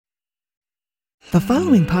The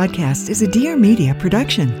following podcast is a Dear Media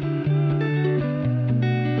production.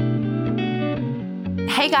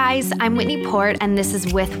 Hey guys, I'm Whitney Port, and this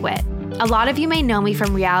is With Wit. A lot of you may know me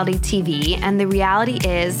from reality TV, and the reality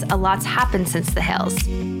is a lot's happened since the hills.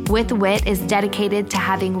 With Wit is dedicated to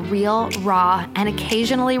having real, raw, and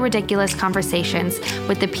occasionally ridiculous conversations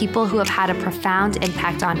with the people who have had a profound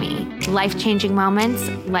impact on me. Life-changing moments,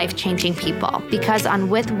 life-changing people. Because on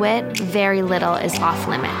With Wit, very little is off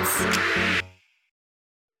limits.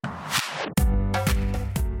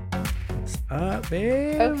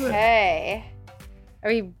 Babe. Okay. Are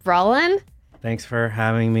we rolling? Thanks for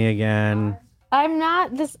having me again.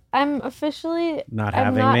 I'm officially Not I'm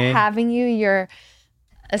having not me? having you. You're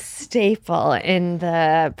a staple in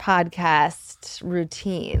the podcast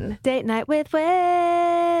routine. Date night with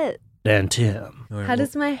Wit. And Tim. How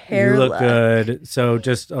does my hair You look good. So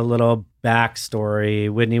just a little backstory.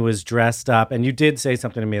 Whitney was dressed up, and you did say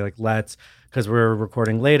something to me like, let's, because we're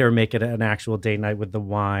recording later, make it an actual date night with the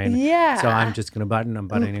wine. Yeah. So I'm just going to I'm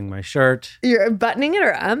buttoning my shirt. You're buttoning it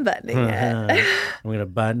or unbuttoning it? I'm going to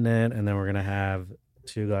button it, and then we're going to have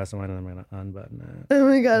 2 glasses of wine, and I'm going to unbutton it. Oh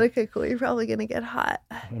my God. Okay, cool. You're probably going to get hot.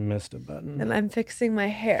 I missed a button. And I'm fixing my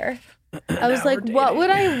hair. I was like, what would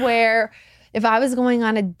I wear if I was going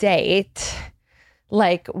on a date?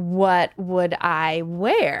 Like, what would I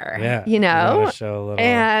wear? Yeah, you know? gotta show a little,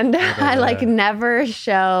 And little I like never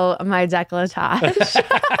show my décolletage.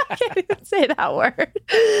 I can't even say that word.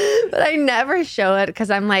 But I never show it because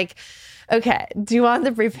I'm like, okay, do you want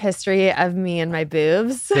the brief history of me and my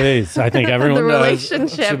boobs? Please. I think everyone The knows.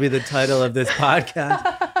 relationship. Should be the title of this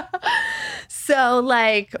podcast. So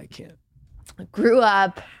like, I can't. grew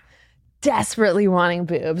up desperately wanting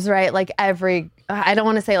boobs, right? Like I don't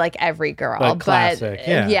want to say like every girl, But classic.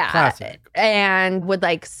 Yeah, classic. And would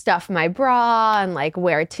like stuff my bra and like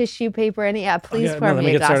wear tissue paper. And please pour let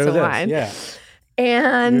me a glass of wine. Yeah.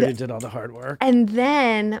 And You already did all the hard work.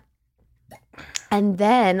 And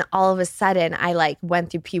then all of a sudden I like went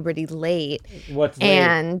through puberty late. What's late?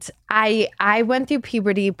 And I went through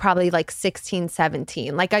puberty probably like 16,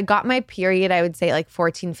 17. Like I got my period, I would say like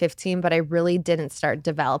 14, 15, but I really didn't start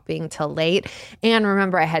developing till late. And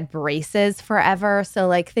remember, I had braces forever. So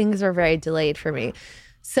like things were very delayed for me.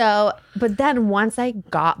 So, but then once I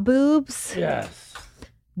got boobs, Yes.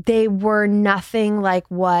 they were nothing like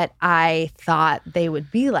what I thought they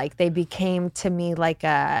would be like. They became to me like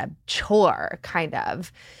a chore, kind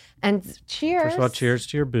of. And cheers. First of all, cheers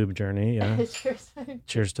to your boob journey. Yeah. Cheers.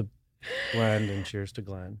 Cheers to Glenn and cheers to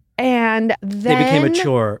Glenn. And then They became a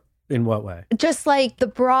chore in what way? just like the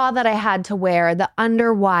bra that I had to wear, the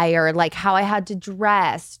underwire, like how I had to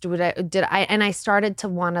dress. And I started to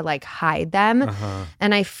want to like hide them. Uh-huh.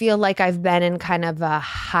 And I feel like I've been in kind of a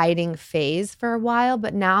hiding phase for a while,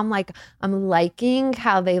 but now I'm liking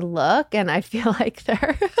how they look, and I feel like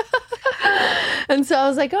they're and so I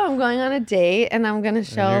was like, oh, I'm going on a date and I'm gonna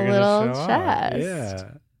show a little chest.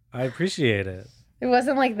 Yeah. I appreciate it. It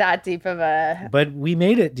wasn't like that deep of a But we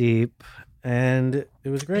made it deep and it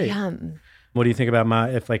was great. Yum. What do you think about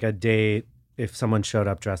if someone showed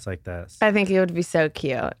up dressed like this? I think it would be so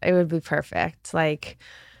cute. It would be perfect. Like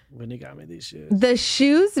When you got me these shoes. the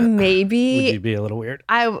shoes, maybe. Would you be a little weird?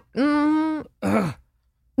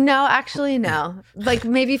 No, actually, no. Like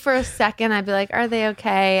maybe for a second, I'd be like, "Are they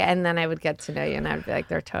okay?" And then I would get to know you, and I'd be like,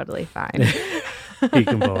 "They're totally fine." You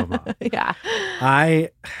can pull them off. Yeah.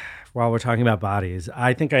 While we're talking about bodies,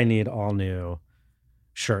 I think I need all new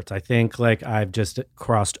shirts. I think like I've just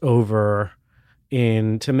crossed over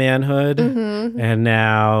into manhood, and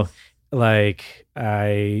now like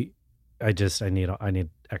I need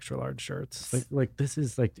extra large shirts. Like this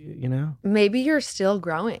is like, you know. Maybe you're still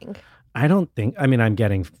growing. I'm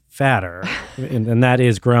getting fatter, and that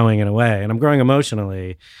is growing in a way, and I'm growing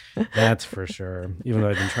emotionally. That's for sure. Even though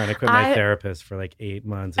I've been trying to quit my therapist for like 8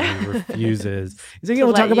 months, and he refuses. He's like, "Yeah,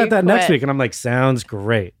 we'll talk about that next week," and I'm like, "Sounds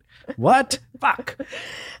great." What? Fuck.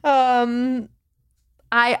 I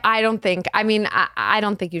don't think. I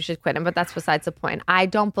don't think you should quit him, but that's besides the point. I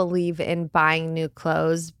don't believe in buying new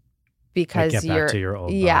clothes because get back to your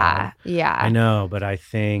old yeah, body. yeah. I know, but I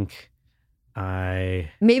think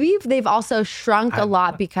maybe they've also shrunk a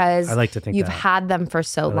lot because I like to think you've that. had them for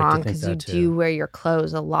so I like to long think because you that too. do wear your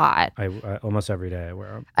clothes a lot. I almost every day I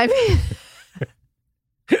wear them. I mean,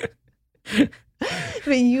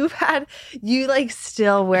 but you like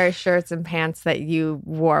still wear shirts and pants that you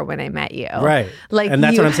wore when I met you. Right. Like, and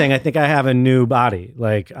that's what I'm saying. I think I have a new body.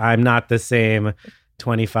 Like I'm not the same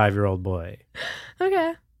 25-year-old boy.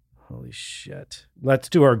 Okay. Holy shit. Let's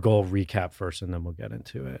do our goal recap first and then we'll get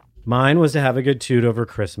into it. Mine was to have a good toot over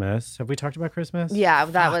Christmas. Have we talked about Christmas? Yeah,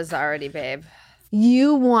 that was already, babe.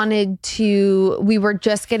 you wanted to, we were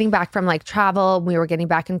just getting back from like travel. We were getting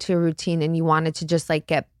back into a routine and you wanted to just like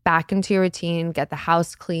get back into your routine, get the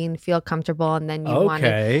house clean, feel comfortable. And then you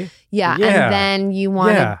wanted, yeah. And then you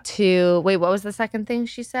wanted to, wait, what was the second thing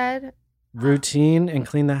she said? Routine and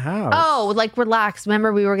clean the house. Oh, like relax.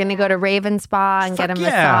 Remember we were going to go to Raven Spa and get a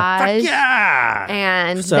massage.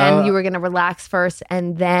 And then you were going to relax first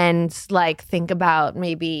and then like think about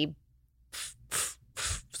maybe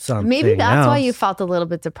something maybe that's else. why you felt a little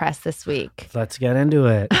bit depressed this week. Let's get into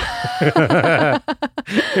it.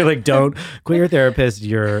 You're like, don't quit your therapist.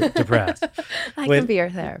 You're depressed. I can be your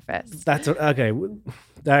therapist. That's okay.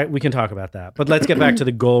 We can talk about that. But let's get back to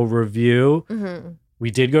the goal review. Mm-hmm. We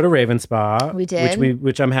did go to Raven Spa. We did.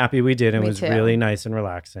 Which I'm happy we did. It was too. really nice and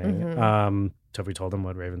relaxing. Mm-hmm. So we told them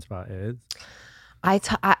what Raven Spa is. I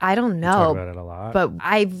don't know. We talk about it a lot. But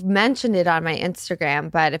I've mentioned it on my Instagram.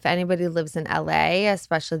 But if anybody lives in LA,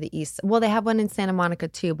 especially the East, well, they have one in Santa Monica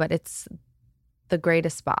too, but it's the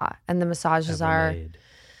greatest spa. And the massages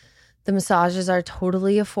are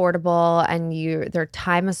totally affordable, and they're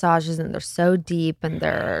Thai massages, and they're so deep, and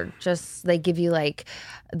they give you like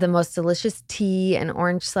the most delicious tea and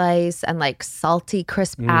orange slice and like salty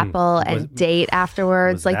crisp apple and date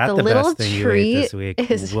afterwards. Like the little treat you ate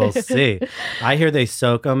this week. We'll see. I hear they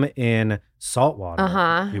soak them in salt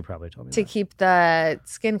water. You probably told me to keep the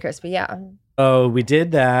skin crispy. Yeah. Oh, we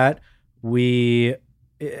did that.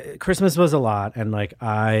 Christmas was a lot, and like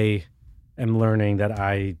I am learning that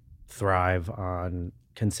I thrive on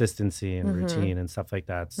consistency and routine and stuff like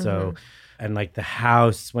that. So, and like the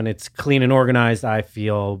house, when it's clean and organized, I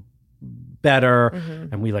feel better.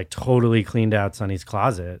 And we like totally cleaned out Sonny's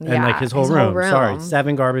closet and like his whole room. Sorry,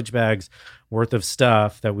 7 garbage bags worth of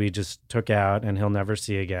stuff that we just took out and he'll never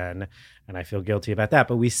see again. And I feel guilty about that.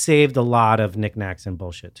 But we saved a lot of knickknacks and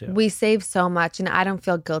bullshit too. We saved so much. And I don't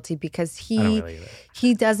feel guilty because he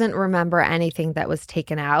doesn't remember anything that was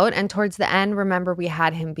taken out. And towards the end, remember, we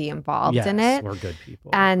had him be involved in it. We're good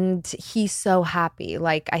people. And he's so happy.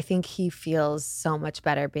 Like, I think he feels so much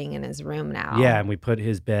better being in his room now. Yeah. And we put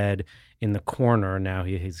his bed in the corner. Now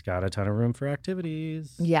he's got a ton of room for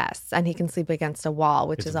activities. Yes. And he can sleep against a wall,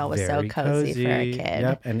 which is always so cozy for a kid.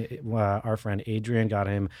 Yep. And our friend Adrian got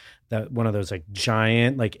him one of those like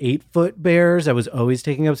giant, like 8-foot bears that was always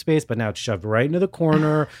taking up space, but now it's shoved right into the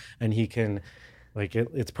corner and he can, like,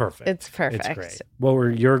 it's perfect. It's perfect. It's great. What were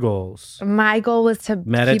your goals? My goal was to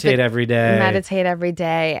meditate every day. Meditate every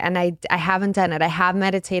day. And I haven't done it. I have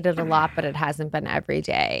meditated a lot, but it hasn't been every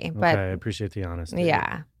day. But I appreciate the honesty.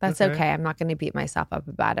 Yeah, that's okay. I'm not going to beat myself up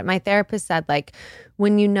about it. My therapist said, like,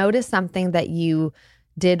 when you notice something that you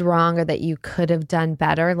did wrong or that you could have done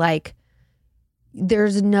better, like,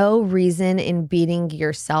 there's no reason in beating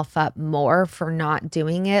yourself up more for not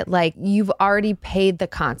doing it. Like, you've already paid the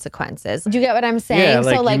consequences. Do you get what I'm saying? Yeah,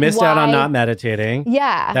 like, so, like, you missed out on not meditating.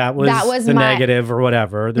 Yeah. That was the negative or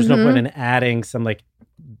whatever. There's no point in adding some like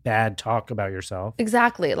bad talk about yourself.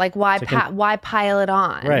 Exactly. Like, why pile it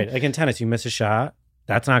on? Right. Like in tennis, you miss a shot.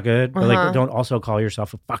 That's not good. But like, don't also call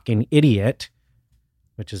yourself a fucking idiot,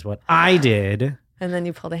 which is what I did. And then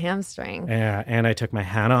you pulled a hamstring. Yeah, and I took my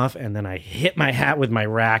hat off, and then I hit my hat with my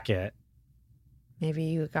racket. Maybe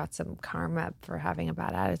you got some karma for having a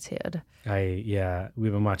bad attitude.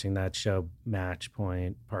 We've been watching that show, Match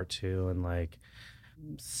Point Part 2, and like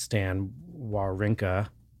Stan Wawrinka.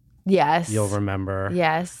 Yes. You'll remember.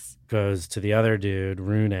 Yes. Goes to the other dude,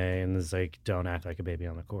 Rune, and is like, don't act like a baby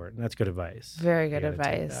on the court. And that's good advice. Very good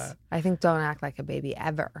advice. I think don't act like a baby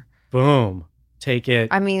ever. Boom. Take it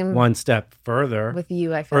one step further. With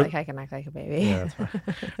you, I feel like I can act like a baby. Yeah, that's fine.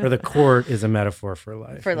 Or the court is a metaphor for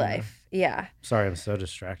life. For life, yeah. Sorry, I'm so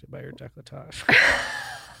distracted by your décolletage.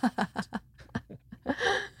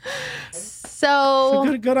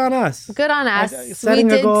 So good on us. Good on us.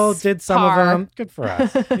 Setting a goal, did some of them. Good for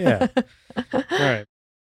us. Yeah. All right.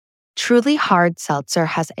 Truly Hard Seltzer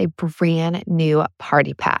has a brand new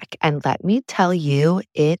party pack. And let me tell you,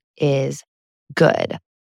 it is good.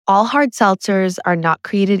 All hard seltzers are not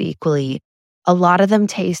created equally. A lot of them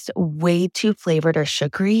taste way too flavored or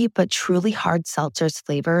sugary, but Truly Hard Seltzer's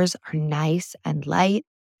flavors are nice and light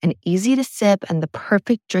and easy to sip and the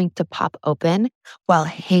perfect drink to pop open while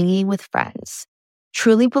hanging with friends.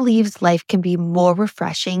 Truly believes life can be more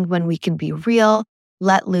refreshing when we can be real,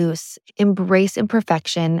 let loose, embrace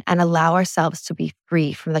imperfection, and allow ourselves to be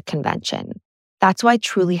free from the convention. That's why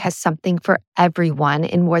Truly has something for everyone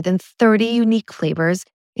in more than 30 unique flavors,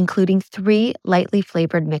 including 3 lightly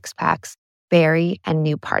flavored mix packs, berry, and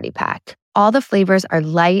new party pack. All the flavors are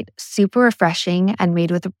light, super refreshing, and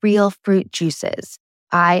made with real fruit juices.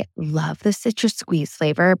 I love the citrus squeeze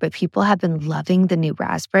flavor, but people have been loving the new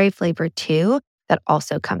raspberry flavor too that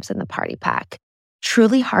also comes in the party pack.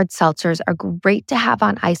 Truly hard seltzers are great to have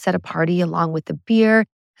on ice at a party along with the beer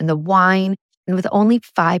and the wine. And with only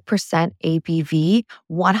 5% ABV,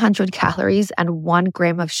 100 calories, and 1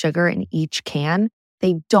 gram of sugar in each can,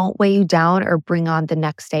 they don't weigh you down or bring on the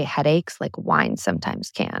next day headaches like wine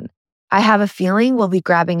sometimes can. I have a feeling we'll be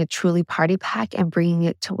grabbing a Truly party pack and bringing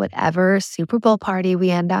it to whatever Super Bowl party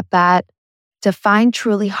we end up at. To find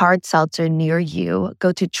Truly Hard Seltzer near you,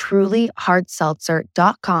 go to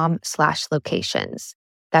trulyhardseltzer.com/locations.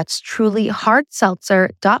 That's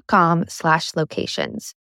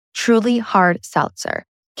trulyhardseltzer.com/locations. Truly Hard Seltzer.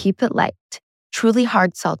 Keep it light. Truly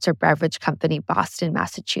Hard Seltzer Beverage Company, Boston,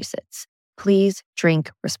 Massachusetts. Please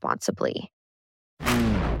drink responsibly.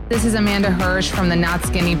 This is Amanda Hirsch from the Not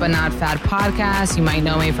Skinny But Not Fat podcast. You might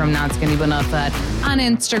know me from Not Skinny But Not Fat on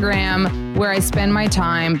Instagram, where I spend my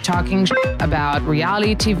time talking about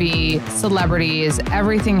reality TV, celebrities,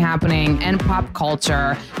 everything happening, and pop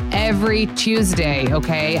culture every Tuesday,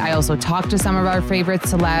 okay? I also talk to some of our favorite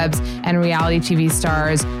celebs and reality TV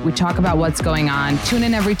stars. We talk about what's going on. Tune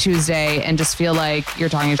in every Tuesday and just feel like you're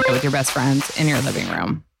talking shit with your best friends in your living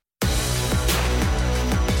room.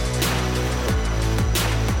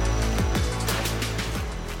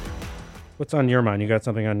 What's on your mind? You got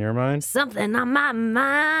something on your mind? Something on my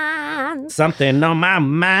mind. Something on my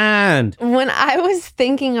mind. When I was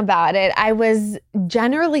thinking about it, I was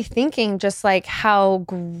generally thinking just like how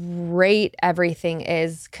great everything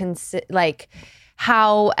is. Like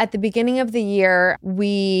how at the beginning of the year,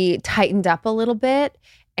 we tightened up a little bit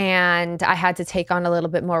and I had to take on a little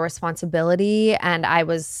bit more responsibility. And I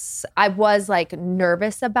was like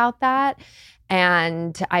nervous about that.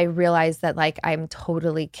 And I realized that like I'm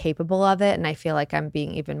totally capable of it and I feel like I'm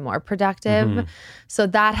being even more productive. Mm-hmm. So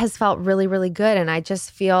that has felt really, really good. And I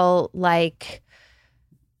just feel like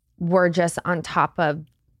we're just on top of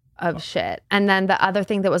shit. And then the other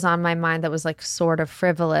thing that was on my mind that was like sort of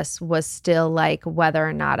frivolous was still like whether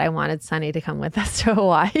or not I wanted Sunny to come with us to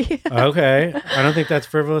Hawaii. Okay. I don't think that's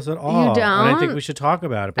frivolous at all. You don't? And I think we should talk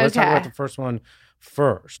about it. But let's talk about the first one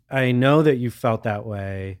first. I know that you felt that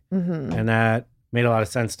way, and that made a lot of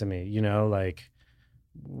sense to me. You know, like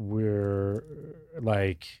we're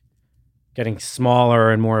like getting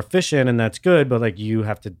smaller and more efficient, and that's good. But like you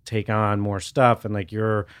have to take on more stuff, and like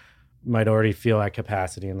you're might already feel at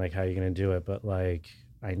capacity, and like how you're going to do it. But like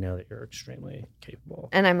I know that you're extremely capable,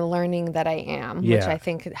 and I'm learning that I am, which I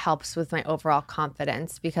think helps with my overall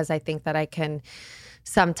confidence because I think that I can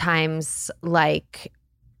sometimes like.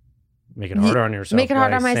 Make it harder on yourself. Make it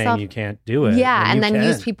harder on myself. You can't do it. Yeah, and then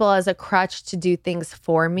use people as a crutch to do things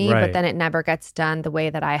for me, but then it never gets done the way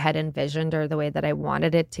that I had envisioned or the way that I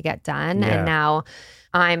wanted it to get done. Yeah. And now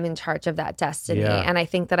I'm in charge of that destiny. Yeah. And I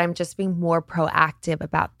think that I'm just being more proactive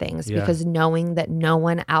about things because knowing that no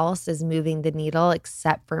one else is moving the needle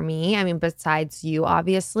except for me. I mean, besides you,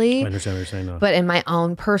 obviously. I understand what you're saying, though. But in my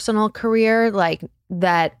own personal career, like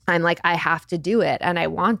that, I'm like, I have to do it and I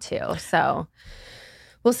want to. So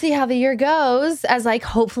we'll see how the year goes as like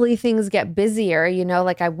hopefully things get busier, you know,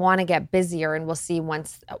 like I want to get busier and we'll see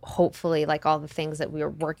once hopefully like all the things that we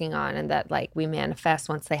were working on and that like we manifest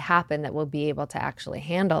once they happen that we'll be able to actually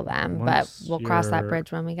handle them. But we'll cross that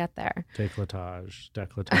bridge when we get there.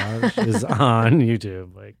 Decolletage is on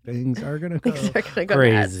YouTube. Like things are going to go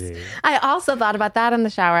crazy. Nuts. I also thought about that in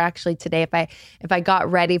the shower actually today. If I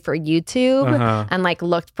got ready for YouTube and like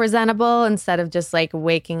looked presentable instead of just like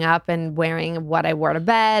waking up and wearing what I wore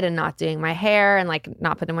to bed and not doing my hair and like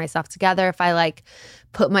not putting myself together, if I like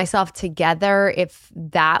put myself together, if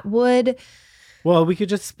that would. Well, we could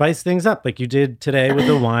just spice things up like you did today with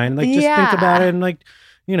the wine. Like just think about it and like,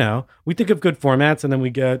 you know, we think of good formats and then we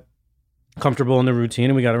get comfortable in the routine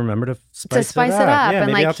and we got to remember to spice it up. Yeah, and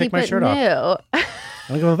maybe like I'll keep take my shirt off.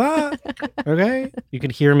 I'll go, okay. You can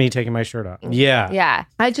hear me taking my shirt off. Yeah. Yeah.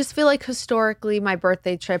 I just feel like historically my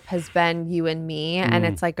birthday trip has been you and me. And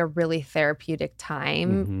it's like a really therapeutic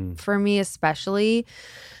time for me, especially.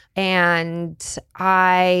 And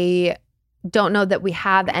I don't know that we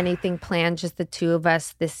have anything planned, just the two of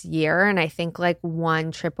us this year. And I think like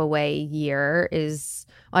one trip away a year is,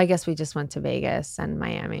 well, I guess we just went to Vegas and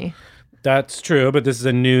Miami. That's true, but this is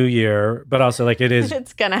a new year. But also, like, it is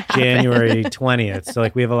it's gonna happen. January 20th. So,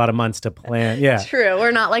 like, we have a lot of months to plan. Yeah. True.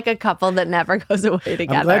 We're not like a couple that never goes away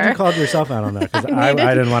together. I'm glad you called yourself out on that because I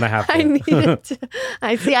didn't want to have to. I needed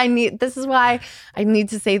to. This is why I need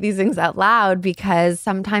to say these things out loud because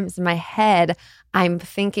sometimes in my head, I'm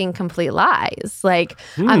thinking complete lies. Like,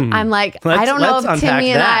 I'm like, I don't know if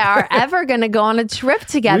Timmy and I are ever going to go on a trip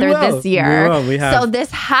together this year. We have. So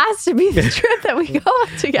this has to be the trip that we go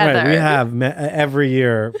on together. Right, we have every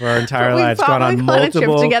year for our entire lives gone on multiple. a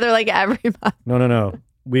trip together like every month. No.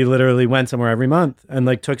 We literally went somewhere every month and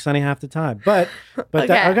like took Sunny half the time. But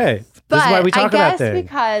okay. This is why we talk about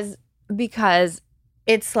things. Because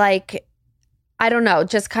it's like, I don't know,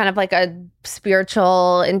 just kind of like a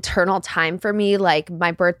spiritual internal time for me. Like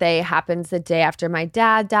my birthday happens the day after my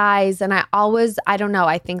dad dies. And I don't know,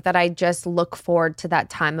 I think that I just look forward to that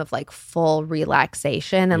time of like full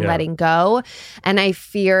relaxation and letting go. And I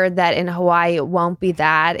fear that in Hawaii, it won't be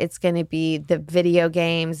that. It's going to be the video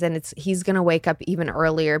games and he's going to wake up even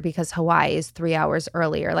earlier because Hawaii is 3 hours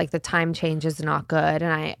earlier. Like the time change is not good.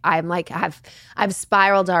 And I'm like, I've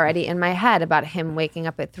spiraled already in my head about him waking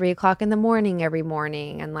up at 3 o'clock in the morning every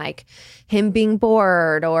morning and like him being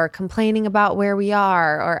bored or complaining about where we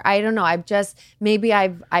are, or I don't know. I've just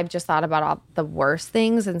thought about all the worst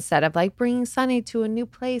things instead of like bringing Sunny to a new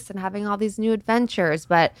place and having all these new adventures.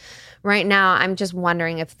 But right now I'm just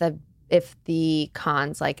wondering if the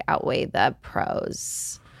cons like outweigh the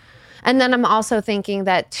pros. And then I'm also thinking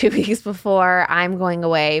that 2 weeks before I'm going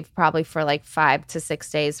away, probably for like 5 to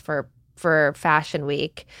 6 days for Fashion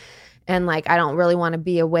Week. And like, I don't really want to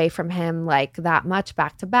be away from him like that much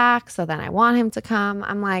back to back. So then I want him to come.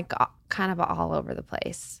 I'm like kind of all over the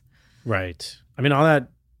place. Right. I mean, all that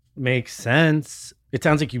makes sense. It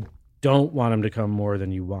sounds like you don't want him to come more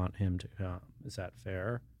than you want him to come. Is that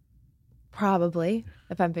fair? Probably,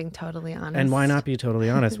 if I'm being totally honest. And why not be totally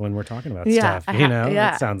honest when we're talking about stuff? You know,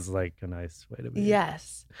 that sounds like a nice way to be.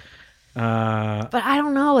 Yes. But I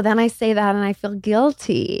don't know. Then I say that and I feel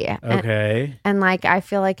guilty. Okay. And like, I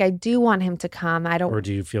feel like I do want him to come. Or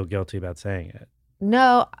do you feel guilty about saying it?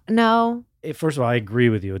 No. First of all, I agree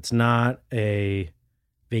with you. It's not a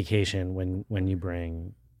vacation when you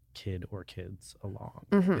bring kid or kids along.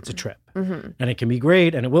 Mm-hmm. It's a trip. Mm-hmm. And it can be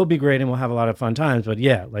great and it will be great and we'll have a lot of fun times. But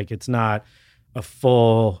yeah, like it's not a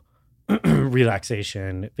full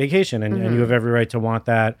relaxation vacation. And you have every right to want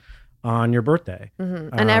that on your birthday.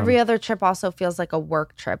 Mm-hmm. And every other trip also feels like a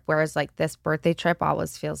work trip, whereas like this birthday trip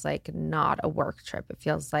always feels like not a work trip. It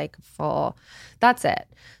feels like full, that's it.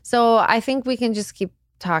 So I think we can just keep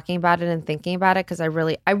talking about it and thinking about it because I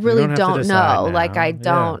really don't know. Now. Like I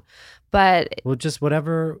don't, but. Well, just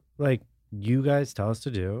whatever like you guys tell us to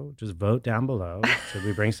do, just vote down below. Should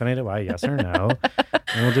we bring Sunny to Hawaii, yes or no?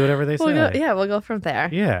 And we'll do whatever they say. We'll go from there.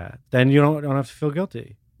 Yeah. Then you don't have to feel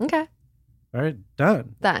guilty. Okay. All right,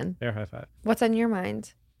 done. There, high five. What's on your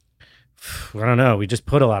mind? I don't know. We just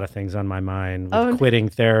put a lot of things on my mind with quitting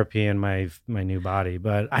therapy and my new body,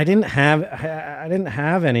 but I didn't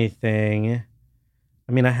have anything.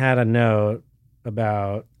 I mean, I had a note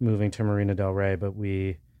about moving to Marina Del Rey, but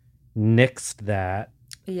we nixed that.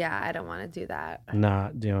 Yeah, I don't want to do that.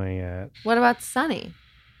 Not doing it. What about Sunny?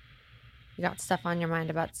 You got stuff on your mind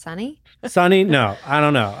about Sunny? Sunny? No, I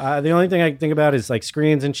don't know. The only thing I think about is like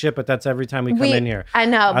screens and shit, but that's every time we come in here. I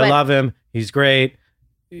know. I love him. He's great.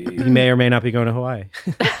 He may or may not be going to Hawaii.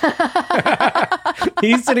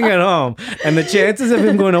 He's sitting at home. And the chances of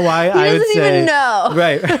him going to Hawaii, I would say. He doesn't even know.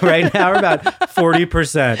 Right now, are about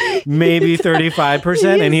 40%, maybe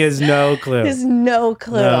 35%, and he has no clue. He has no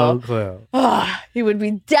clue. No clue. Oh, he would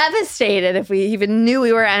be devastated if we even knew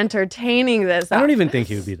we were entertaining this. I don't even think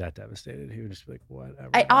he would be that devastated. He would just be like, whatever.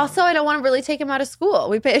 I don't want to really take him out of school.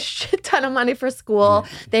 We pay a shit ton of money for school.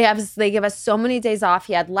 They give us so many days off.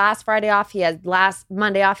 He had last Friday off. He had last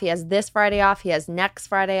Monday off. He has this Friday off. He has next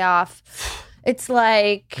Friday off. It's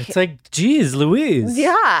like, geez, Louise.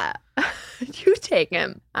 Yeah. You take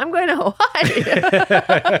him. I'm going to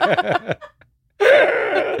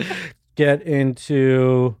Hawaii. Get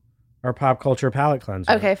into our pop culture palate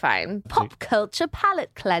cleanser. Okay, fine. Pop culture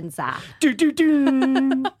palate cleanser.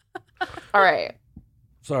 All right.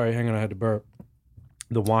 Sorry, hang on. I had to burp.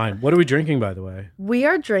 The wine. What are we drinking, by the way? We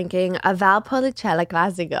are drinking a Valpolicella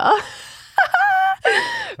Classico.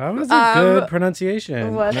 That was a good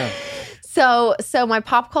pronunciation. No. So my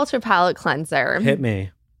pop culture palate cleanser. Hit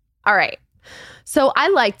me. All right. So I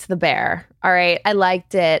liked The Bear. All right. I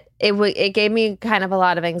liked it. It gave me kind of a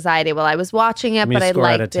lot of anxiety while I was watching it, but I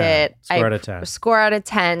liked it. Score out of 10. Score out of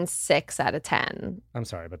 10, 6 out of 10. I'm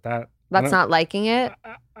sorry, but that's not liking it?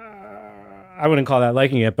 I wouldn't call that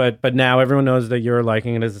liking it, but now everyone knows that you're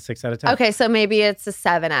liking it as a 6 out of 10. Okay, so maybe it's a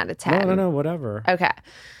 7 out of 10. No, whatever. Okay.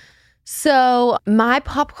 So my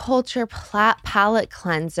pop culture palette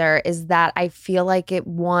cleanser is that I feel like it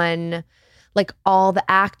won like all the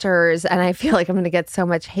actors, and I feel like I'm going to get so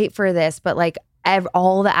much hate for this, but like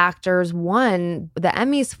all the actors won the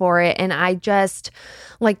Emmys for it. And I just,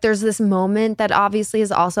 like, there's this moment that obviously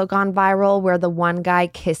has also gone viral where the one guy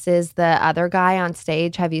kisses the other guy on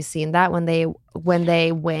stage. Have you seen that when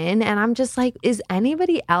they win? And I'm just like, is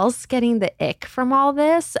anybody else getting the ick from all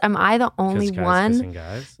this? Am I the only one? Kissing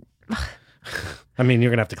guys? I mean, you're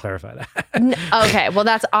going to have to clarify that. Okay, well,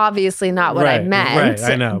 that's obviously not what I meant.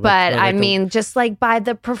 Right, I know. But I mean, just like by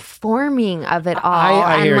the performing of it all,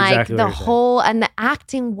 I and hear like exactly the what you're whole, and the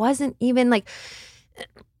acting wasn't even like,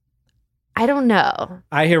 I don't know.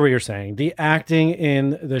 I hear what you're saying. The acting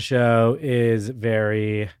in the show is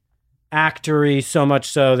very actory, so much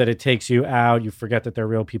so that it takes you out. You forget that they're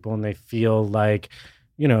real people and they feel like,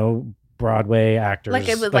 Broadway actors, Like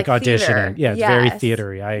it was like auditioning. theater. Yeah, it's very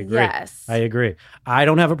theatery. I agree. Yes. I agree. I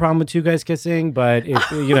don't have a problem with two guys kissing, but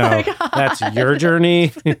that's your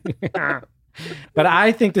journey. But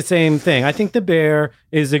I think the same thing. I think The Bear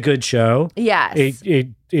is a good show. Yes.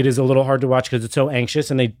 It is a little hard to watch because it's so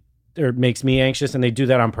anxious and it makes me anxious, and they do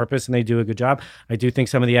that on purpose and they do a good job. I do think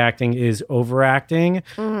some of the acting is overacting.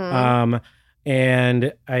 Mm-hmm.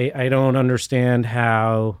 And I don't understand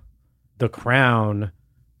how The Crown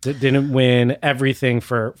didn't win everything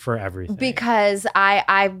for everything. Because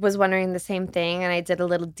I was wondering the same thing, and I did a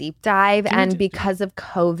little deep dive. And because of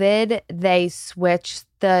COVID, they switched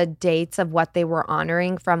the dates of what they were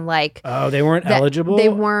honoring from like... Oh, they weren't eligible? They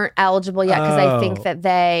weren't eligible yet because I think that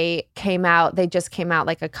they just came out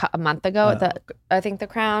like a month ago, I think The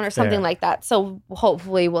Crown or something like that. So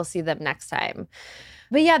hopefully we'll see them next time.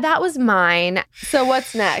 But yeah, that was mine. So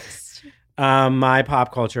what's next? My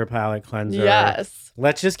pop culture palate cleanser. Yes.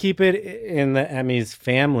 Let's just keep it in the Emmys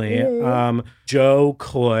family. Joe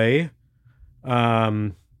Coy.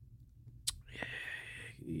 Well,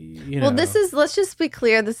 let's just be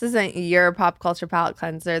clear, this isn't your pop culture palate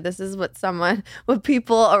cleanser. This is what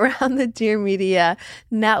people around the Dear Media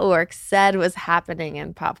Network said was happening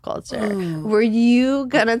in pop culture. Were you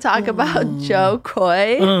going to talk about Joe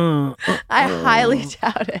Coy? I highly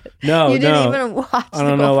doubt it. No, you didn't even watch. I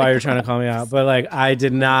don't know why you're trying to call me out, but like I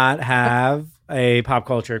did not have a pop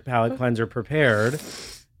culture palate cleanser prepared,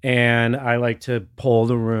 and I like to poll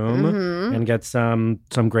the room and get some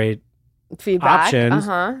great feedback options.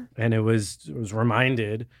 And it was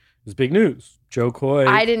reminded. It was big news. Joe Coy.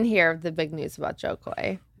 I didn't hear the big news about Joe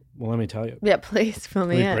Coy. Well, let me tell you. Yeah, please fill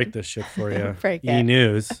me in. Let me break this shit for you. Break it.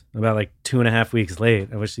 E-News, about like 2.5 weeks late.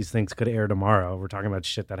 I wish these things could air tomorrow. We're talking about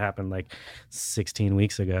shit that happened like 16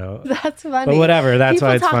 weeks ago. That's funny. But whatever, that's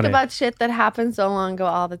why it's funny. People talk about shit that happened so long ago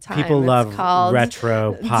all the time. People love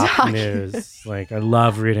retro pop news. Like, I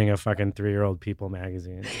love reading a fucking 3-year-old People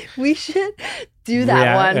magazine. We should do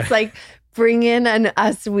that once. Like, bring in an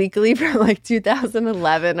Us Weekly from like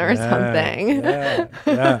 2011 or something.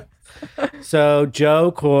 Yeah. So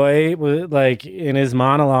Joe Coy, like in his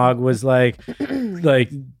monologue, was like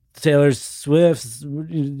Taylor Swift's,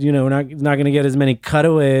 not going to get as many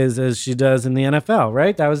cutaways as she does in the NFL,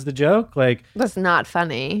 right? That was the joke. Like, that's not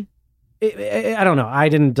funny. I don't know. I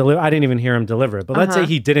didn't even hear him deliver it. But let's say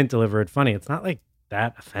he didn't deliver it funny. It's not like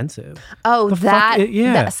that offensive. Oh,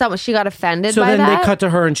 she got offended by that? So then they cut to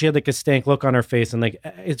her and she had like a stank look on her face. And like,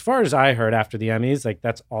 as far as I heard after the Emmys, like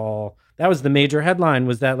that was the major headline,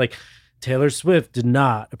 was that like Taylor Swift did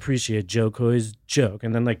not appreciate Joe Coy's joke.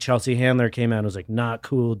 And then like Chelsea Handler came out and was like, not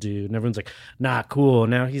cool, dude. And everyone's like, not cool.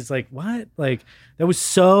 Now he's like, what? Like, that is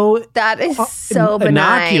so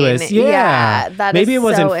innocuous. Yeah. Maybe it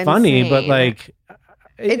wasn't funny, but like,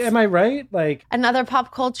 am I right? Like, another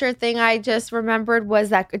pop culture thing I just remembered was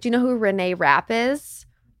that, do you know who Renee Rapp is?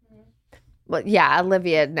 Well, yeah,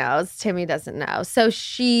 Olivia knows. Timmy doesn't know. So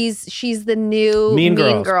she's the new Mean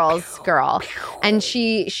Girls girl, and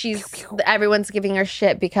she's everyone's giving her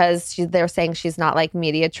shit because they're saying she's not like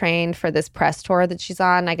media trained for this press tour that she's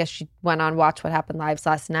on. I guess she went on Watch What Happened Live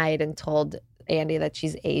last night and told Andy that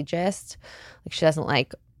she's ageist, like she doesn't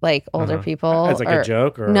like older people. As like a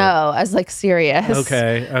joke? Or? No, as like serious.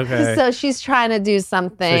 Okay. So she's trying to do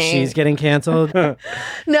something. So she's getting canceled? No,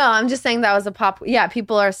 I'm just saying that was a pop. Yeah,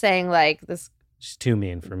 people are saying like this. She's too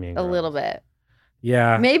mean for Mean Girls. A little bit.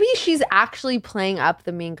 Yeah. Maybe she's actually playing up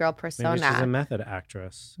the Mean Girl persona. Maybe she's a method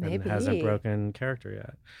actress and hasn't broken character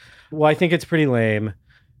yet. Well, I think it's pretty lame.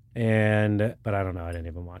 But I don't know. I didn't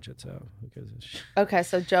even watch it, so who gives a shit? Okay,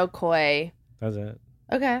 so Joe Coy. That's it.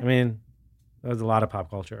 Okay. I mean, that was a lot of pop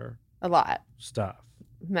culture. A lot. Stuff.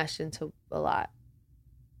 Meshed into a lot.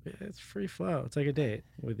 It's free flow. It's like a date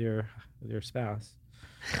with your spouse.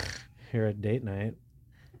 Here at date night.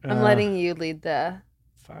 I'm letting you lead the...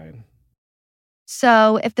 Fine.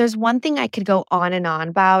 So if there's one thing I could go on and on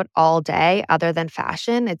about all day other than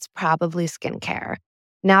fashion, it's probably skincare.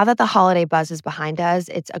 Now that the holiday buzz is behind us,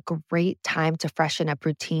 it's a great time to freshen up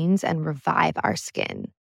routines and revive our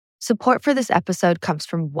skin. Support for this episode comes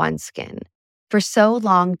from OneSkin. For so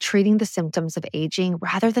long, treating the symptoms of aging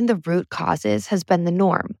rather than the root causes has been the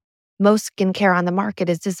norm. Most skincare on the market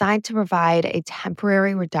is designed to provide a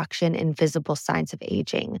temporary reduction in visible signs of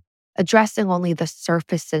aging, addressing only the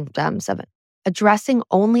surface symptoms of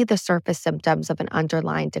an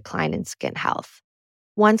underlying decline in skin health.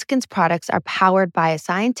 OneSkin's products are powered by a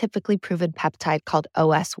scientifically proven peptide called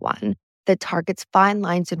OS1 that targets fine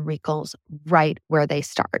lines and wrinkles right where they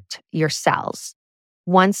start, your cells.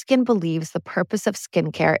 OneSkin believes the purpose of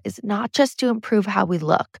skincare is not just to improve how we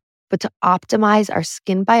look, but to optimize our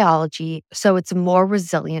skin biology so it's more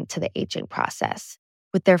resilient to the aging process.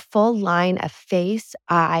 With their full line of face,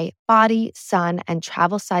 eye, body, sun, and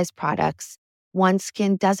travel-size products,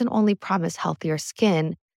 OneSkin doesn't only promise healthier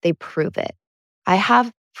skin, they prove it. I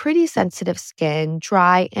have pretty sensitive skin,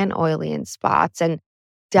 dry and oily in spots, and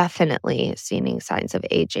definitely seeing signs of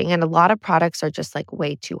aging. And a lot of products are just like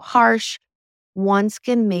way too harsh.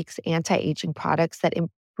 OneSkin makes anti-aging products that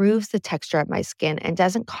improves the texture of my skin and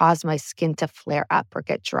doesn't cause my skin to flare up or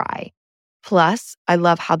get dry. Plus, I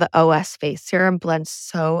love how the OS face serum blends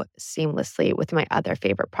so seamlessly with my other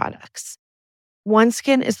favorite products.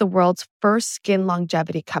 OneSkin is the world's first skin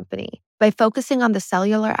longevity company. By focusing on the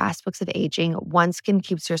cellular aspects of aging, OneSkin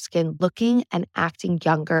keeps your skin looking and acting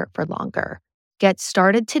younger for longer. Get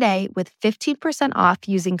started today with 15% off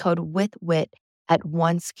using code WITWIT at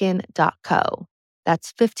oneskin.co.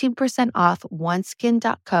 That's 15% off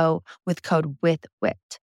oneskin.co with code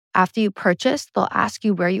WITWIT. After you purchase, they'll ask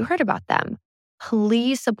you where you heard about them.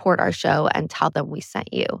 Please support our show and tell them we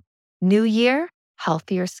sent you. New year,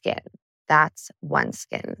 healthier skin. That's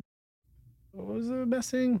OneSkin. What was the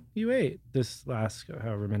best thing you ate this last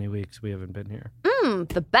however many weeks we haven't been here?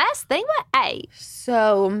 The best thing I ate.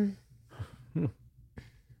 So,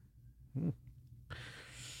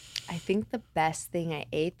 I think the best thing I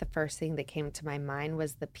ate, the first thing that came to my mind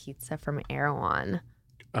was the pizza from Erewhon.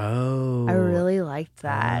 Oh. I really liked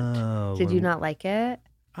that. Oh. Did you not like it?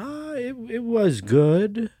 It was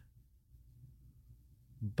good,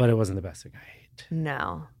 but it wasn't the best thing I ate.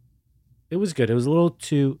 No. It was good. It was a little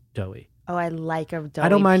too doughy. Oh, I like a doughy I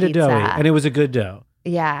don't mind pizza. a doughy, and it was a good dough.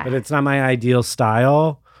 Yeah. But it's not my ideal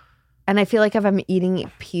style. And I feel like if I'm eating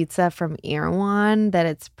pizza from Erewhon, that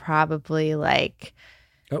it's probably like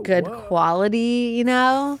good quality, you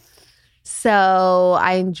know? So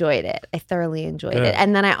I enjoyed it. I thoroughly enjoyed it.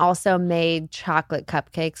 And then I also made chocolate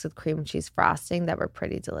cupcakes with cream cheese frosting that were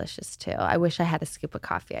pretty delicious too. I wish I had a scoop of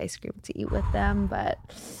coffee ice cream to eat with them, but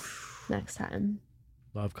next time.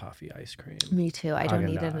 Love coffee ice cream. Me too. I don't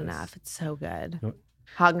eat it enough. It's so good.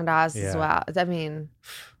 Haagen-Dazs as well. I mean.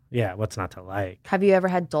 Yeah, what's not to like? Have you ever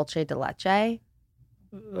had dulce de leche?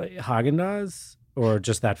 Like Haagen-Dazs or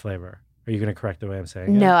just that flavor? Are you going to correct the way I'm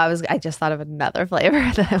saying it? No, I just thought of another flavor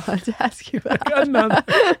that I wanted to ask you about. Another.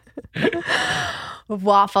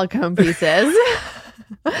 Waffle cone pieces.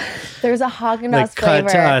 There's a Haagen-Dazs like flavor.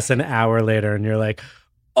 Cut to us an hour later and you're like,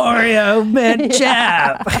 Oreo mint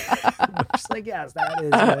chap. I'm just like, yes, that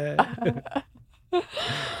is it.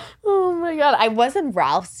 Oh my God. I was in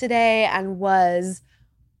Ralph's today and was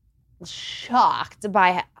shocked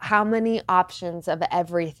by how many options of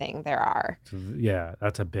everything there are. Yeah,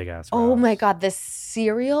 that's a big ass. Oh my God. The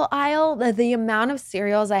cereal aisle, the amount of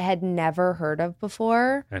cereals I had never heard of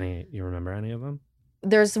before. You remember any of them?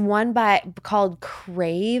 There's one called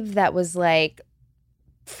Crave that was like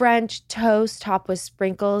French toast topped with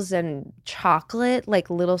sprinkles and chocolate, like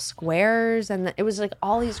little squares. And it was like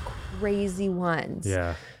all these crazy ones.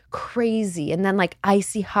 Yeah. Crazy. And then like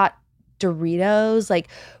icy hot Doritos, like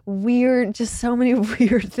weird, just so many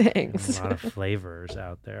weird things. A lot of flavors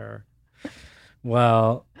out there.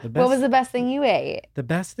 Well, what was the best thing you ate? The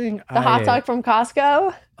best thing The hot dog from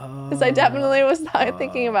Costco? Because I definitely was not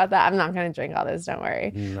thinking about that. I'm not going to drink all this. Don't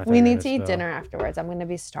worry. We need to eat dinner afterwards. I'm going to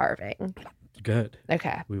be starving. Good.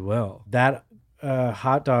 Okay. We will. That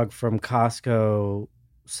hot dog from Costco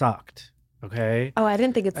sucked. Okay. Oh, I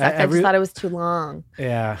didn't think it sucked. I just thought it was too long.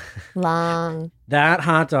 Yeah. Long. That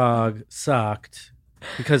hot dog sucked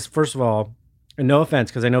because, first of all, and no offense,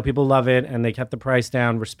 because I know people love it and they kept the price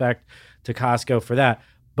down. Respect to Costco for that.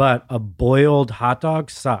 But a boiled hot dog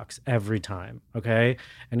sucks every time, okay?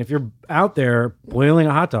 And if you're out there boiling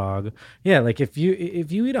a hot dog, yeah, like if you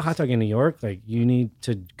eat a hot dog in New York, like you need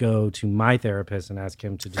to go to my therapist and ask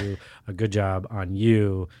him to do a good job on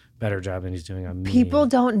you better job than he's doing on me. People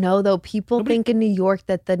don't know, though. People think in New York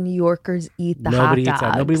that the New Yorkers eat the hot dogs. Eats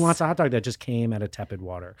that. Nobody wants a hot dog that just came out of tepid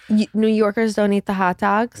water. New Yorkers don't eat the hot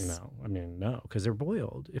dogs? No. I mean, no, because they're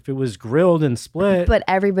boiled. If it was grilled and split. But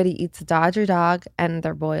everybody eats a Dodger dog and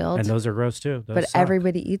they're boiled. And those are gross too. Those but suck.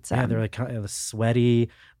 everybody eats them. Yeah, they're like kind of a sweaty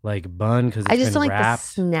like bun because it's I just been don't wrapped. like the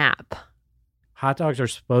snap. Hot dogs are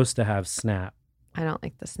supposed to have snap. I don't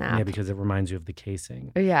like the snap. Yeah, because it reminds you of the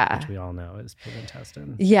casing. Yeah. Which we all know is pig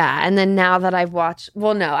intestine. Yeah, and then now that I've watched,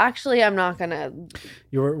 well, no, actually, I'm not gonna.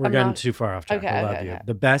 We're getting too far off track. Okay, I love you.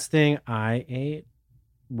 The best thing I ate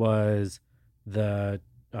was the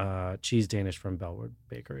cheese Danish from Bellwood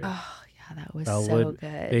Bakery. Oh yeah, that was Bellwood so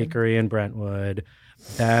good. Bakery in Brentwood,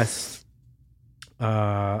 best.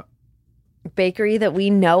 Bakery that we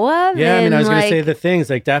know of. Yeah, I mean, I was gonna like, say the things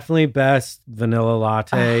like definitely best vanilla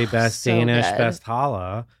latte, best so Danish, good. best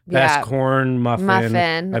challah, Yeah. best corn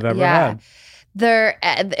muffin I've ever had.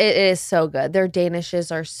 It is so good. Their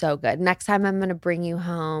Danishes are so good. Next time I'm going to bring you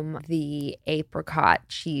home the apricot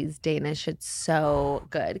cheese Danish. It's so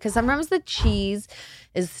good. Because sometimes the cheese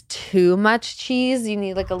is too much cheese. You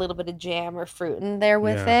need like a little bit of jam or fruit in there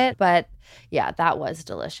with it. But yeah, that was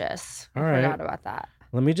delicious. All I right. forgot about that.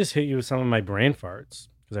 Let me just hit you with some of my brain farts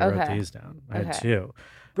because I wrote these down. I had 2.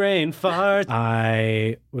 Brain farts.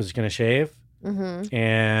 I was going to shave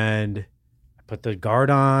and I put the guard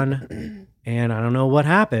on and I don't know what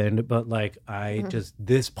happened, but like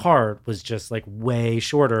this part was just like way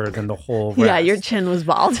shorter than the whole rest. Yeah, your chin was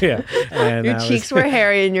bald. Yeah. And your cheeks were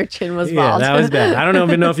hairy and your chin was yeah, bald. that was bad. I don't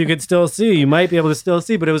even know if you could still see. You might be able to still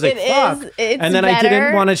see, but it was like, fuck. And then I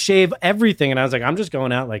didn't want to shave everything. And I was like, I'm just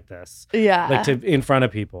going out like this. Yeah. Like in front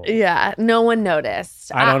of people. Yeah. No one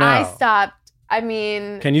noticed. I don't know. I stopped. I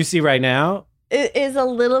mean. Can you see right now? It is a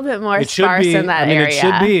little bit more It should sparse be. in that area. It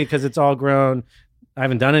should be because it's all grown. I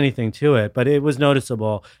haven't done anything to it, but it was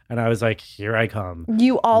noticeable. And I was like, here I come.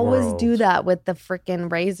 You always world. do that with the freaking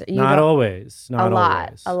razor. Not always. Not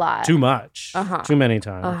always. A lot. Too much. Uh-huh. Too many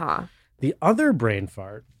times. Uh-huh. The other brain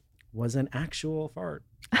fart was an actual fart.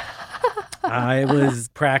 I was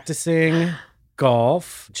practicing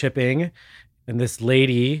golf, chipping, and this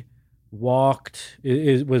lady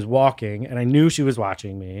was walking, and I knew she was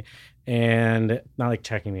watching me. And not like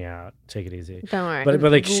checking me out. Take it easy. Don't worry.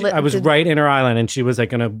 But like I was right in her island, and she was like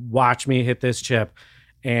gonna watch me hit this chip,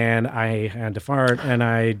 and I had to fart, and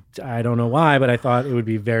I don't know why, but I thought it would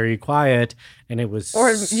be very quiet, and it was.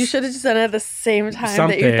 Or you should have just done it at the same time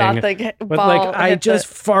something. that you thought the but ball. Like I just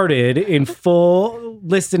farted in full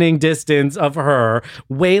listening distance of her,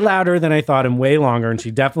 way louder than I thought, and way longer, and she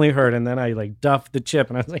definitely heard. And then I like duffed the chip,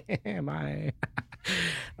 and I was like, "Am I?"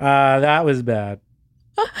 That was bad.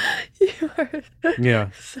 You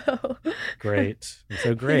are so great.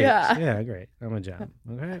 So great. Yeah, great. I'm a gem.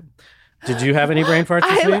 Okay. Did you have any brain farts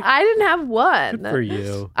this week? I didn't have one. Good for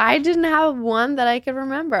you. I didn't have one that I could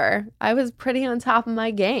remember. I was pretty on top of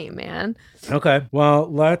my game, man. Okay.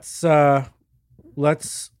 Well, let's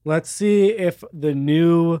see if the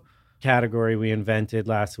new category we invented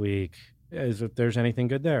last week is if there's anything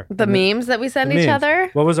good there. The memes that we send each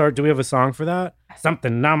other? What was do we have a song for that?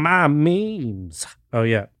 Something on my memes. Oh,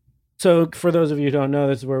 yeah. So for those of you who don't know,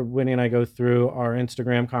 this is where Winnie and I go through our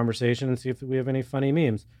Instagram conversation and see if we have any funny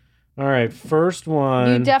memes. All right, first one.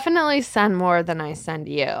 You definitely send more than I send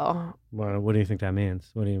you. Well, what do you think that means?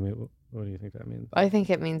 What do you think that means? I think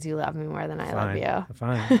it means you love me more than I love you.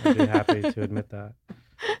 Fine. I'd be happy to admit that.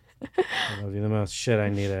 I love you the most. Shit, I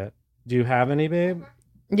need it. Do you have any, babe?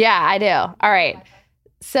 Yeah, I do. All right.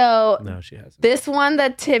 So no, she hasn't. This one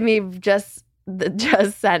that Timmy just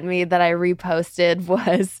sent me that I reposted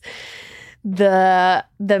was the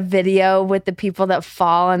video with the people that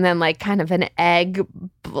fall and then like kind of an egg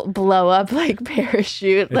blow up like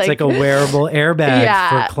parachute. It's like a wearable airbag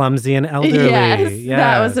for clumsy and elderly. Yes,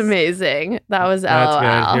 that was amazing. That was That's LOL.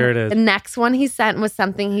 good. Here it is. The next one he sent was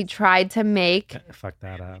something he tried to make. Fuck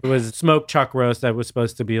that up. It was smoked chuck roast that was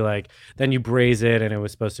supposed to be like, then you braise it and it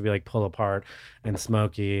was supposed to be like pull apart and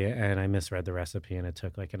smoky, and I misread the recipe and it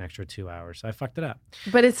took like an extra 2 hours. So I fucked it up.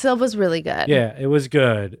 But it still was really good. Yeah, it was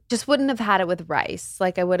good. Just wouldn't have had it with rice.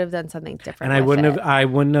 Like I would have done something different. And I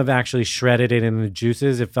wouldn't have actually shredded it in the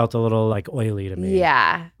juices. It felt a little like oily to me.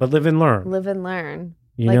 Yeah. But live and learn. Live and learn.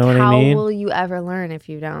 You know what I mean? How will you ever learn if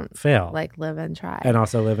you don't fail? Like live and try. And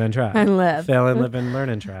also live and try. And live. Fail and live and learn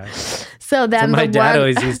and try. So then my dad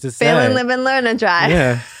always used to say. Fail and live and learn and try.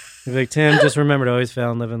 Yeah. He'd be like, Tim, just remember to always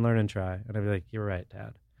fail and live and learn and try. And I'd be like, you're right,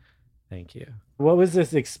 Dad. Thank you. What was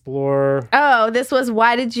this explore? Oh, this was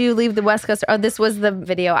why did you leave the West Coast? Oh, this was the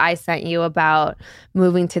video I sent you about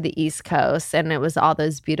moving to the East Coast. And it was all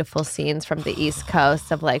those beautiful scenes from the East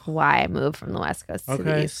Coast of like why I moved from the West Coast to the East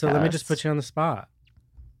Coast. Okay, so let me just put you on the spot.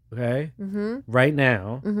 Okay? Mm-hmm. Right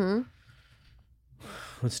now, Mm-hmm.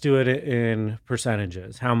 let's do it in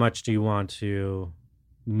percentages. How much do you want to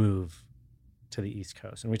move to the East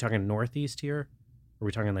Coast? Are we talking Northeast here? Or are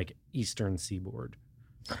we talking like Eastern Seaboard?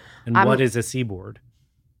 And what is a seaboard?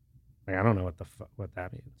 Like, I don't know what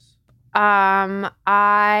that means.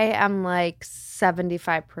 I am like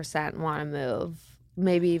 75% want to move,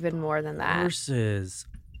 maybe even more than that. Versus,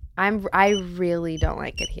 I really don't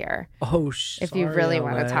like it here. oh, If you really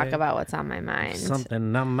LA. want to talk about what's on my mind.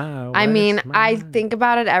 Something on my I mean, west I mind. think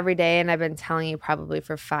about it every day, and I've been telling you probably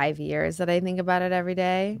for 5 years that I think about it every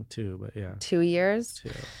day. 2, but yeah. 2 years.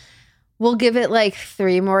 2. We'll give it like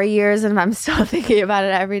 3 more years, and I'm still thinking about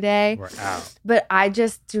it every day. We're out. But I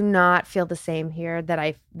just do not feel the same here than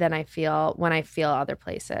I feel when I feel other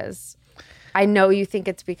places. I know you think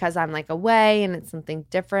it's because I'm like away and it's something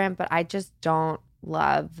different, but I just don't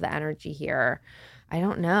love the energy here. I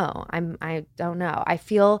don't know. I don't know. I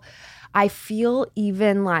feel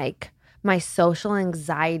even like my social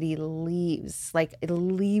anxiety leaves. Like it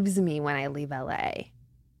leaves me when I leave LA.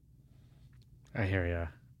 I hear you.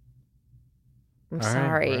 I'm All right,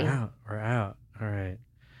 sorry. we're out. All right.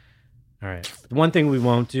 The one thing we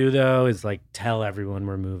won't do though is like tell everyone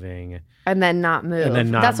we're moving And then not move. and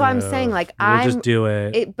then not That's why I'm move. saying like we'll just do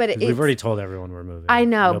it. But 'Cause it's we've already told everyone we're moving. I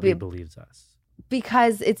know, Nobody but- believes us.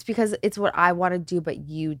 because it's what I want to do, but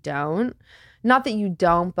you don't. Not that you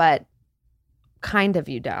don't, but kind of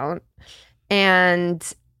you don't.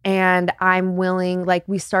 And I'm willing, like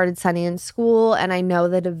we started Sunny in school, and I know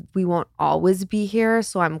that we won't always be here,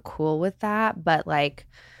 so I'm cool with that. But like,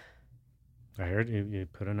 I heard you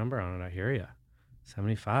put a number on it. I hear you.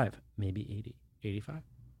 75, maybe 80, 85,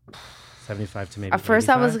 75 to maybe. at first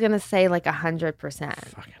I was 85? gonna say like 100%.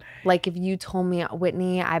 Fucking A. Like if you told me,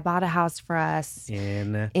 Whitney, I bought a house for us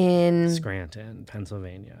in in Scranton,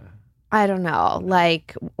 Pennsylvania. I don't know,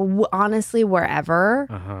 like honestly,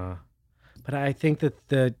 wherever. But I think that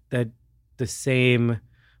the same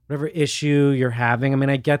whatever issue you're having. I mean,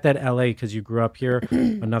 I get that LA because you grew up here.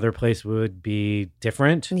 Another place would be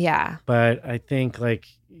different. Yeah. But I think like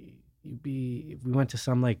if we went to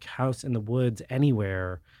some like house in the woods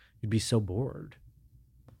anywhere, you'd be so bored.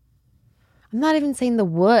 I'm not even saying the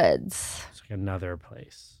woods. It's like another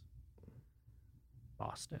place.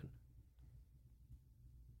 Boston,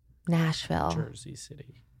 Nashville. Jersey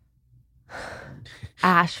City.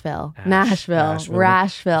 Asheville, Nashville, Asheville.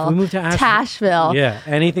 Rashville, We moved to Tashville. Yeah,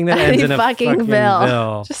 anything that ends Any in a fucking fucking Ville.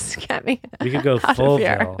 Ville. Just get me. We could go out of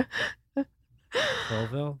here.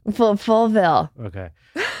 Fullville. Fullville? Fullville. Okay.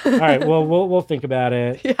 All right. Well, we'll think about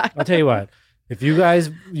it. Yeah. I'll tell you what. If you guys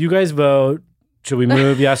vote, should we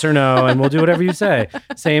move? Yes or no? And we'll do whatever you say.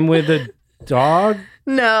 Same with the dog.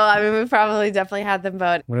 No, I mean we probably definitely had them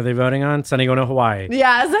vote. What are they voting on? Sunny going to Hawaii.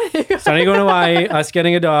 Yeah. Sunny going to Hawaii. Us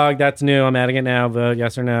getting a dog. That's new. I'm adding it now. Vote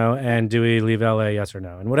yes or no. And do we leave LA? Yes or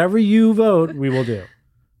no? And whatever you vote, we will do.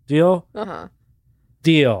 Deal? Uh-huh.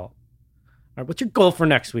 Deal. All right. What's your goal for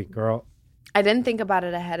next week, girl? I didn't think about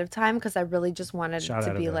it ahead of time because I really just wanted Shot it out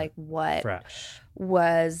to of be the like what Fresh.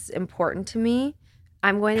 was important to me.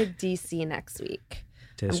 I'm going to DC next week.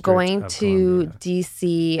 District I'm going of to Columbia.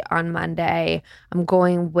 DC on Monday. I'm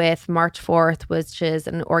going with March 4th, which is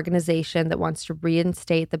an organization that wants to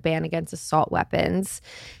reinstate the ban against assault weapons.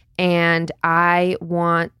 And I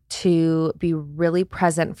want to be really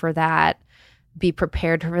present for that, be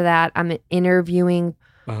prepared for that. I'm interviewing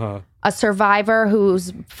a survivor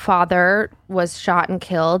whose father was shot and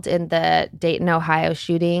killed in the Dayton, Ohio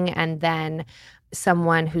shooting, and then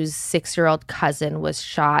someone whose 6-year-old cousin was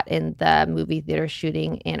shot in the movie theater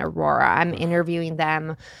shooting in Aurora. I'm interviewing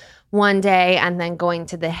them one day and then going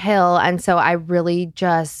to the Hill. And so I really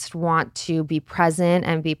just want to be present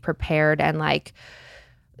and be prepared and like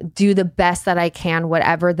do the best that I can,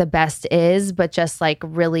 whatever the best is, but just like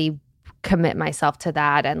really commit myself to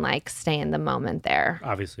that and like stay in the moment there.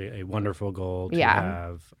 Obviously a wonderful goal to Yeah.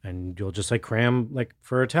 have, and you'll just like cram like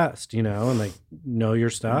for a test, you know, and like know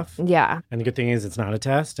your stuff. Yeah. And the good thing is it's not a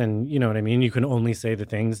test, and you know what I mean? You can only say the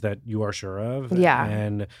things that you are sure of. Yeah.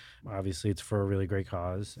 And obviously it's for a really great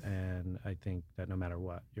cause, and I think that no matter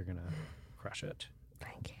what, you're going to crush it.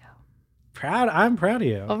 Thank you. I'm proud of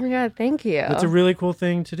you. Oh my God, thank you. It's a really cool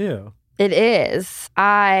thing to do. It is.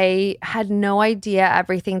 I had no idea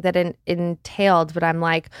everything that it entailed, but I'm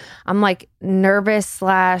like nervous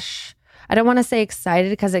 / I don't want to say excited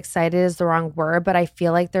because excited is the wrong word, but I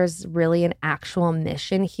feel like there's really an actual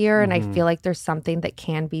mission here. And I feel like there's something that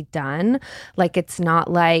can be done. Like, it's not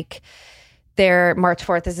like March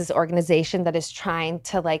 4th is this organization that is trying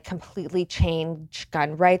to like completely change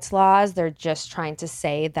gun rights laws. They're just trying to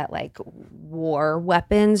say that like war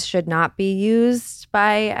weapons should not be used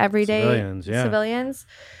by everyday civilians.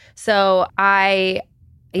 So I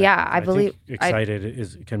believe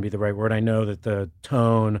excited can be the right word. I know that the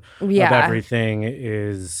tone of everything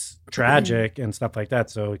is tragic and stuff like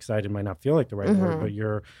that. So excited might not feel like the right word, but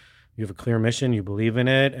you have a clear mission, you believe in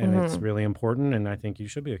it, and it's really important. And I think you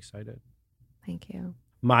should be excited. Thank you.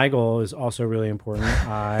 My goal is also really important.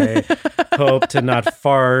 I hope to not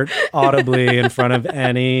fart audibly in front of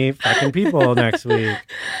any fucking people next week.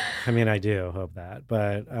 I mean, I do hope that,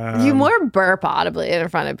 but you more burp audibly in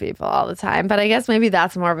front of people all the time. But I guess maybe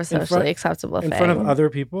that's more of a socially acceptable thing. In front of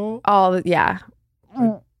other people? Yeah.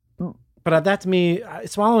 But that's me.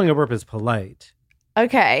 Swallowing a burp is polite.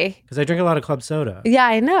 Okay. Because I drink a lot of club soda. Yeah,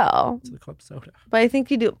 I know. It's the club soda. But I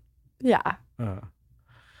think you do. Yeah.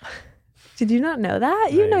 Did you not know that?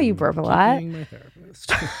 You know you burp a lot. Being my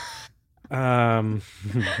therapist.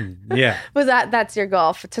 Yeah. That's your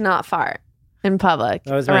goal, to not fart in public?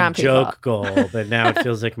 That was my joke goal, but now it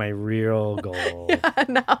feels like my real goal. Yeah,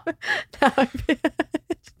 now I feel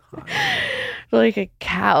like a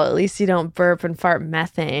cow. At least you don't burp and fart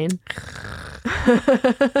methane.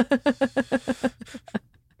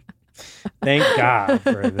 Thank God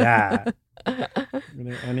for that.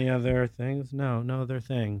 Any other things? No other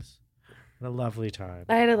things. What a lovely time.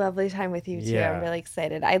 I had a lovely time with you too. Yeah. I'm really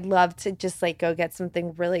excited. I'd love to just like go get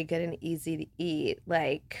something really good and easy to eat.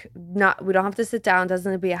 Like we don't have to sit down.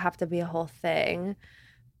 Doesn't have to be a whole thing.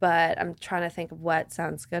 But I'm trying to think of what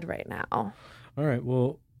sounds good right now. All right.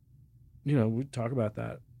 Well, we talk about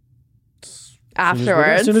that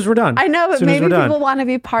afterwards. As soon as we're done. I know, but maybe people want to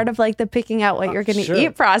be part of like the picking out what you're going to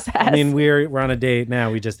eat process. I mean, we're on a date now.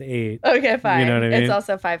 We just ate. Okay, fine. You know what I mean? It's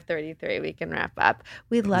also 5:33. We can wrap up.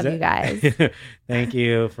 We love you guys. Thank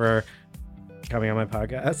you for coming on my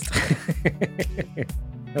podcast.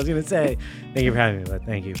 I was going to say thank you for having me, but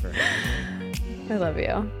thank you for having me. I love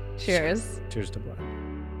you. Cheers. Cheers to blood.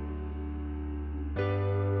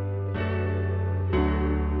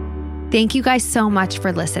 Thank you guys so much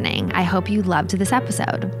for listening. I hope you loved this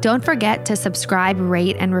episode. Don't forget to subscribe,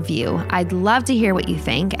 rate, and review. I'd love to hear what you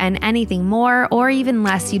think and anything more or even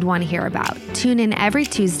less you'd want to hear about. Tune in every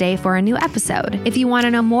Tuesday for a new episode. If you want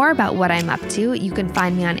to know more about what I'm up to, you can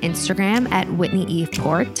find me on Instagram at Whitney Eve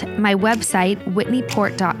Port, my website,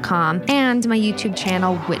 whitneyport.com, and my YouTube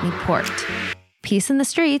channel, Whitney Port. Peace in the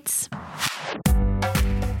streets.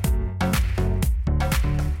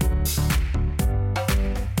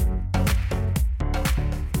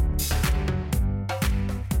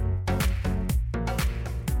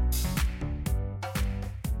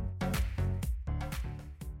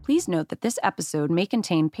 Please note that this episode may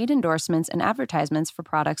contain paid endorsements and advertisements for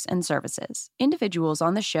products and services. Individuals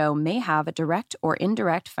on the show may have a direct or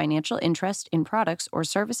indirect financial interest in products or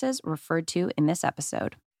services referred to in this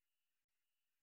episode.